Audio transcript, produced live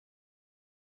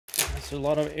There's a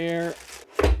lot of air.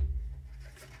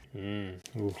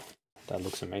 Ooh, that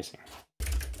looks amazing.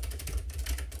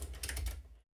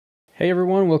 Hey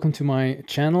everyone, welcome to my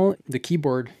channel. The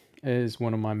keyboard is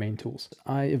one of my main tools.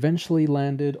 I eventually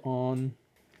landed on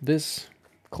this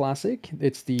classic.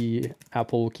 It's the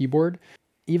Apple keyboard.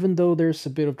 Even though there's a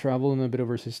bit of travel and a bit of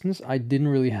resistance, I didn't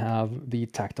really have the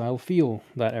tactile feel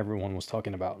that everyone was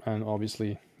talking about, and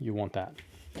obviously you want that.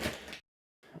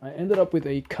 I ended up with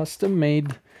a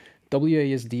custom-made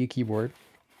WASD keyboard.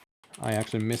 I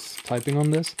actually miss typing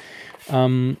on this,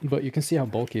 but you can see how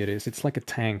bulky it is. It's like a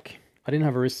tank. I didn't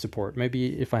have a wrist support.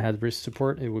 Maybe if I had wrist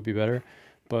support, it would be better,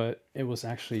 but it was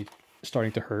actually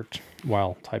starting to hurt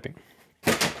while typing.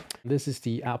 This is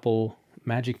the Apple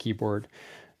Magic Keyboard.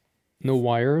 No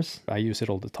wires. I use it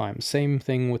all the time. Same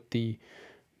thing with the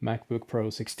MacBook Pro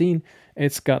 16.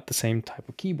 It's got the same type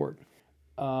of keyboard.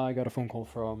 I got a phone call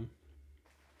from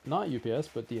not UPS,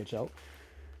 but DHL.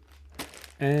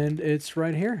 And it's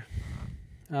right here.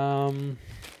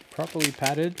 Properly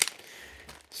padded.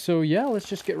 So yeah, let's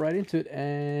just get right into it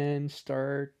and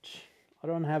start. I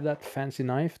don't have that fancy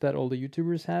knife that all the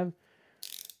YouTubers have,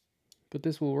 but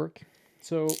this will work.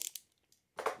 So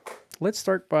let's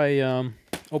start by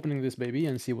opening this baby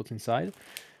and see what's inside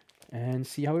and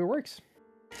see how it works.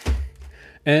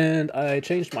 And I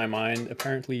changed my mind.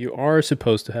 Apparently you are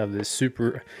supposed to have this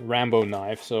super Rambo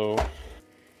knife, so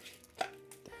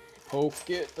poke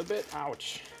it a bit.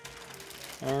 Ouch.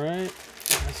 All right,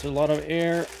 that's a lot of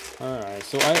air. All right,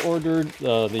 so I ordered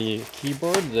the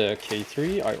keyboard, the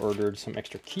K3. I ordered some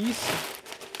extra keys.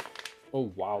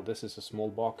 Oh wow, this is a small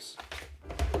box.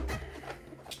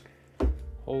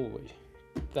 Holy,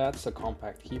 that's a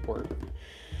compact keyboard.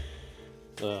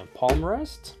 The palm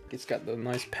rest, it's got the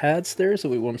nice pads there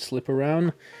so it won't slip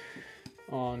around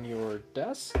on your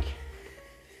desk.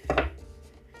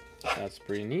 That's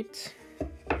pretty neat.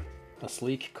 A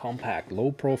sleek, compact,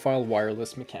 low-profile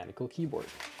wireless mechanical keyboard.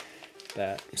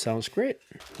 That sounds great.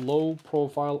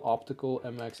 Low-profile optical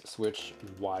MX switch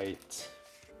white.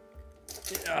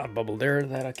 Yeah, bubble there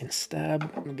that I can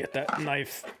stab. I'll get that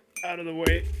knife out of the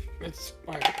way. It's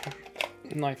my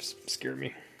knives scare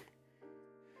me.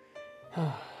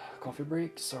 Coffee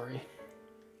break, sorry.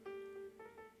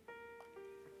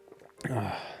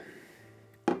 Alright,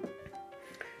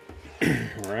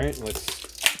 let's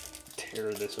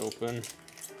tear this open.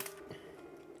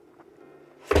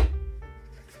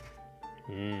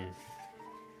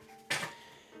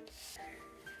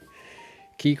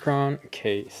 Keychron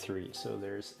K3. So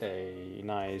there's a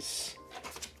nice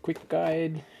quick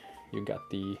guide. You got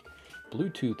the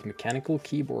Bluetooth mechanical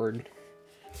keyboard.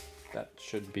 That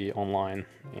should be online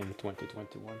in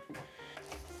 2021.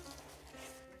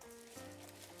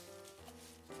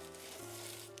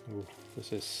 Ooh,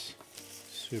 this is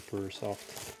super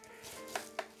soft.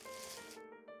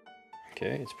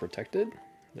 Okay, it's protected.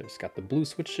 There's got the blue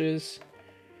switches.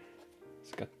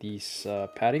 It's got these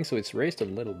padding, so it's raised a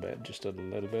little bit, just a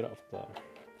little bit of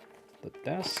the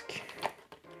desk.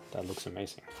 That looks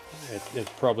amazing. It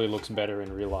probably looks better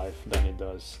in real life than it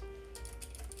does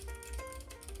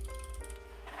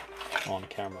on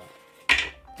camera.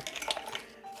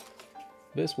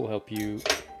 This will help you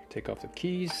take off the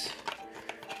keys,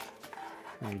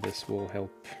 and this will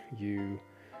help you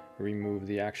remove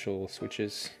the actual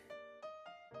switches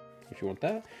if you want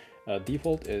that.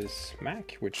 Default is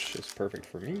Mac, which is perfect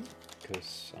for me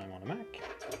because I'm on a Mac.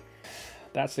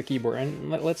 That's the keyboard,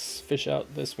 and let's fish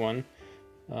out this one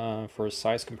for a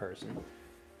size comparison.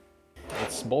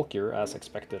 It's bulkier as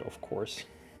expected, of course.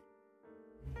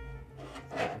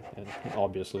 It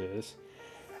obviously is,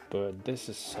 but this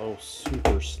is so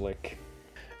super slick.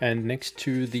 And next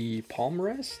to the palm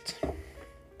rest,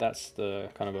 that's the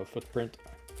kind of a footprint.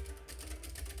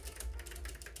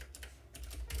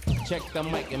 Check the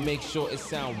mic and make sure it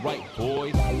sound right,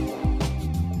 boys.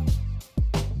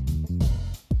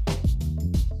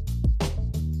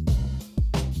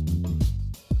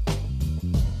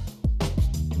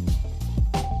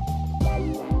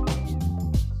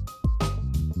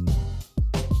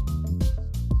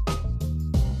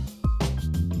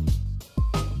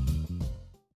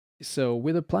 So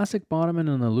with a plastic bottom and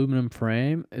an aluminum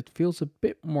frame, it feels a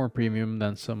bit more premium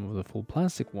than some of the full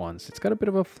plastic ones. It's got a bit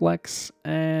of a flex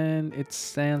and it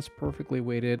stands perfectly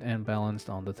weighted and balanced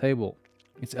on the table.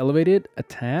 It's elevated a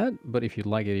tad, but if you'd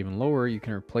like it even lower, you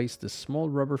can replace the small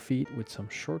rubber feet with some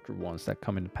shorter ones that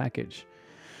come in the package.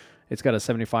 It's got a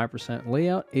 75%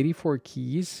 layout, 84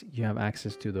 keys. You have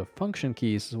access to the function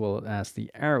keys as well as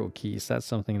the arrow keys. That's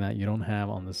something that you don't have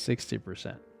on the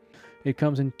 60%. It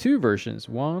comes in two versions,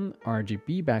 one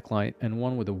RGB backlight and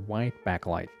one with a white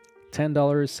backlight.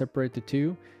 $10 separate the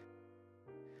two.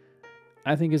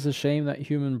 I think it's a shame that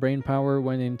human brain power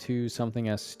went into something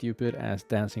as stupid as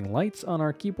dancing lights on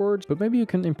our keyboards, but maybe you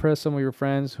can impress some of your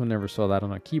friends who never saw that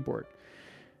on a keyboard.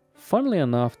 Funnily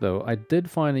enough though, I did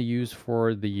find a use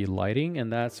for the lighting,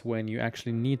 and that's when you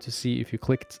actually need to see if you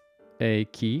clicked a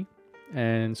key.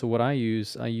 And so what I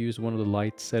use one of the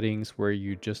light settings where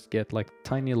you just get like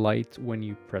tiny light when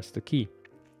you press the key.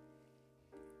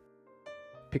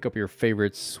 Pick up your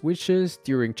favorite switches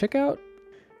during checkout.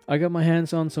 I got my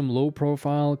hands on some low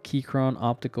profile Keychron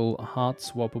optical hot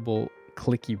swappable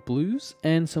Clicky blues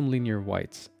and some linear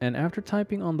whites. And after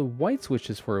typing on the white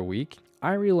switches for a week,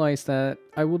 I realized that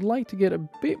I would like to get a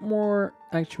bit more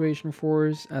actuation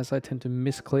force as I tend to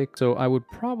misclick, so I would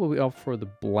probably opt for the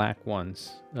black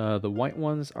ones. The white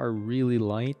ones are really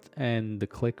light and the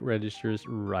click registers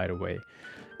right away.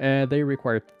 They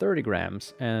require 30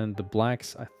 grams, and the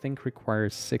blacks I think require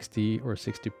 60 or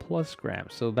 60 plus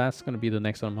grams, so that's going to be the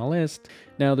next on my list.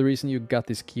 Now the reason you got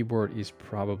this keyboard is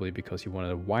probably because you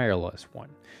wanted a wireless one.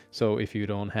 So if you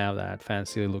don't have that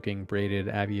fancy looking braided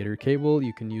aviator cable,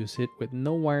 you can use it with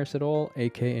no wires at all,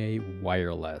 aka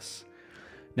wireless.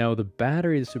 Now the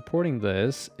battery supporting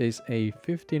this is a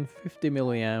 1550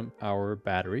 milliamp hour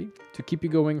battery to keep you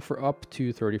going for up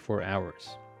to 34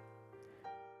 hours.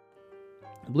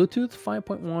 Bluetooth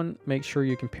 5.1, make sure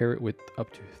you can pair it with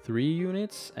up to 3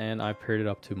 units, and I've paired it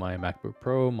up to my MacBook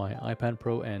Pro, my iPad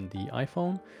Pro, and the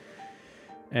iPhone.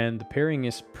 And the pairing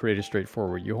is pretty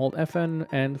straightforward. You hold FN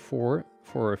and 4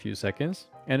 for a few seconds,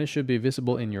 and it should be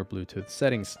visible in your Bluetooth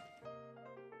settings.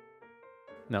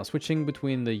 Now switching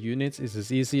between the units is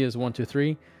as easy as 1, 2,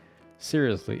 3.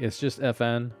 Seriously, it's just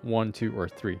FN, 1, 2, or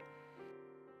 3.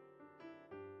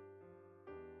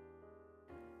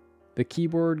 The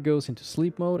keyboard goes into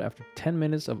sleep mode after 10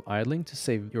 minutes of idling to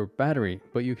save your battery,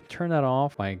 but you can turn that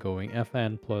off by going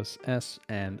FN plus S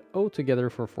and O together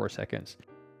for 4 seconds.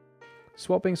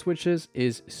 Swapping switches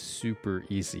is super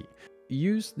easy.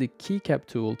 Use the keycap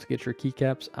tool to get your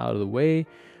keycaps out of the way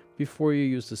before you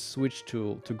use the switch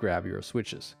tool to grab your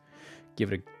switches.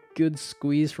 Give it a good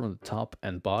squeeze from the top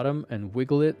and bottom and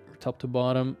wiggle it top to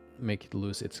bottom, make it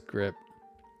lose its grip.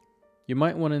 You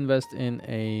might want to invest in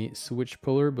a switch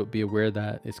puller, but be aware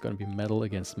that it's going to be metal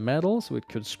against metal, so it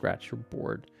could scratch your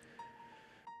board.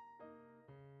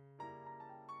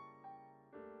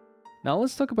 Now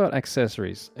let's talk about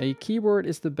accessories. A keyboard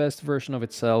is the best version of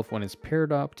itself when it's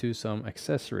paired up to some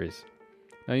accessories.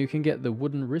 Now you can get the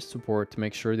wooden wrist support to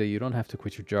make sure that you don't have to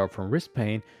quit your job from wrist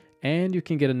pain, and you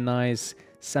can get a nice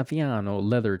Saviano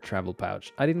leather travel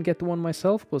pouch. I didn't get the one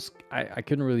myself because I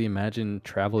couldn't really imagine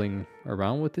traveling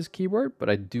around with this keyboard, but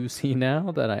I do see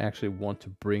now that I actually want to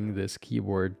bring this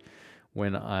keyboard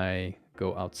when I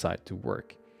go outside to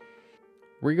work.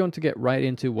 We're going to get right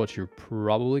into what you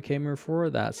probably came here for,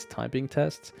 that's typing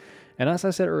tests. And as I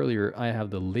said earlier, I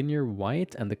have the linear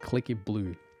white and the clicky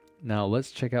blue. Now let's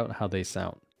check out how they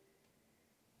sound.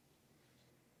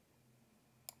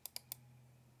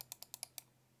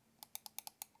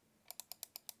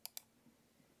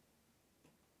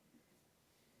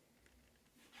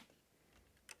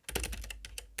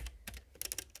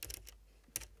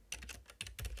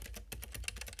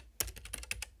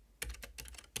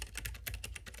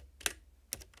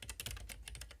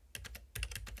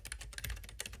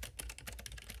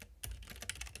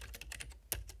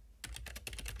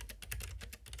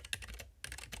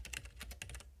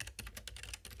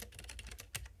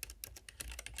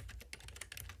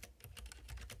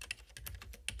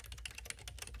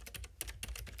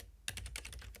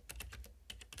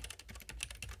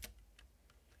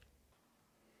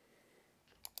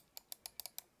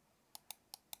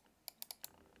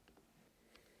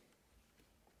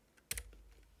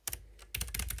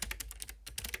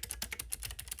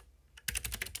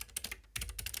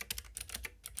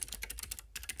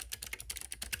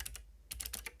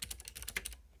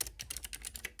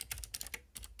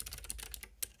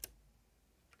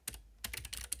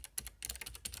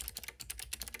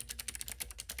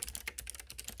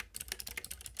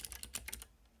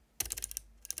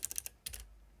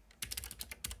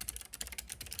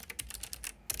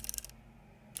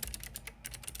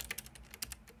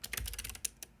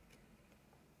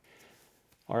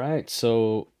 All right,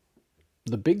 so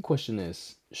the big question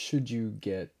is, should you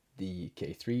get the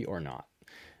K3 or not?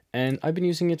 And I've been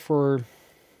using it for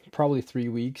probably 3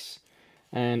 weeks,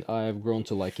 and I've grown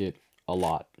to like it a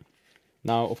lot.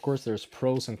 Now, of course, there's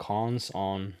pros and cons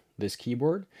on this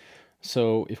keyboard.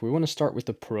 So if we want to start with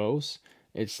the pros,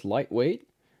 it's lightweight,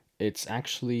 it's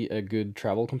actually a good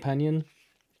travel companion,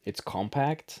 it's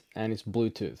compact, and it's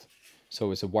Bluetooth.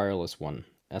 So it's a wireless one,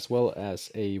 as well as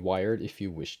a wired if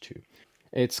you wish to.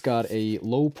 It's got a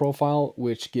low profile,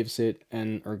 which gives it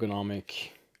an ergonomic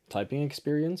typing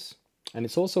experience. And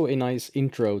it's also a nice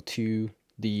intro to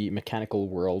the mechanical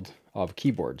world of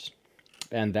keyboards.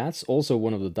 And that's also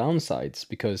one of the downsides,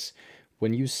 because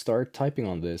when you start typing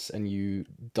on this and you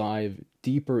dive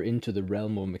deeper into the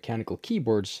realm of mechanical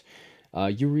keyboards,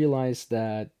 you realize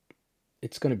that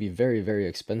it's going to be very, very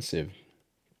expensive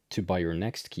to buy your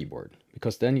next keyboard,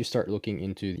 because then you start looking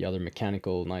into the other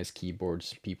mechanical nice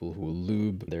keyboards, people who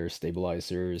lube their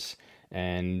stabilizers,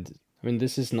 and I mean,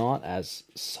 this is not as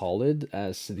solid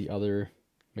as the other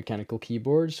mechanical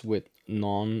keyboards with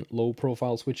non-low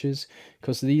profile switches,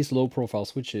 because these low profile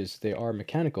switches, they are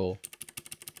mechanical,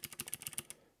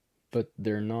 but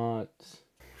they're not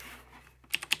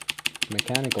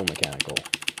mechanical.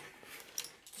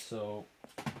 So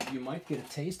you might get a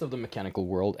taste of the mechanical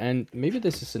world, and maybe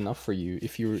this is enough for you.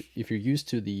 If you're used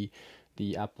to the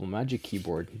Apple Magic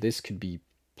keyboard, this could be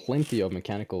plenty of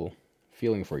mechanical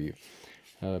feeling for you.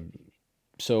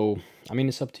 So I mean,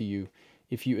 it's up to you.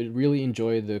 If you really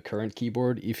enjoy the current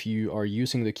keyboard, if you are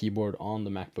using the keyboard on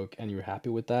the MacBook and you're happy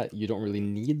with that, you don't really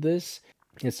need this.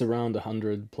 It's around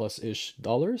 $100+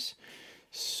 dollars.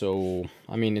 So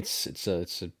I mean, it's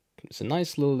a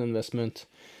nice little investment.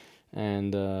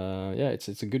 And yeah, it's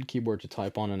a good keyboard to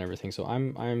type on and everything. So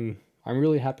I'm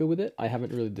really happy with it. I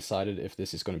haven't really decided if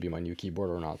this is going to be my new keyboard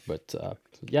or not, but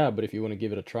yeah. But if you want to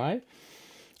give it a try,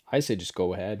 I say just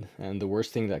go ahead. And the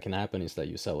worst thing that can happen is that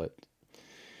you sell it.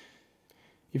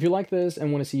 If you like this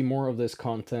and want to see more of this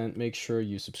content, make sure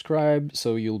you subscribe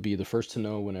so you'll be the first to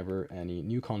know whenever any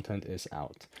new content is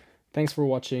out. Thanks for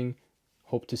watching.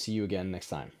 Hope to see you again next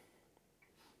time.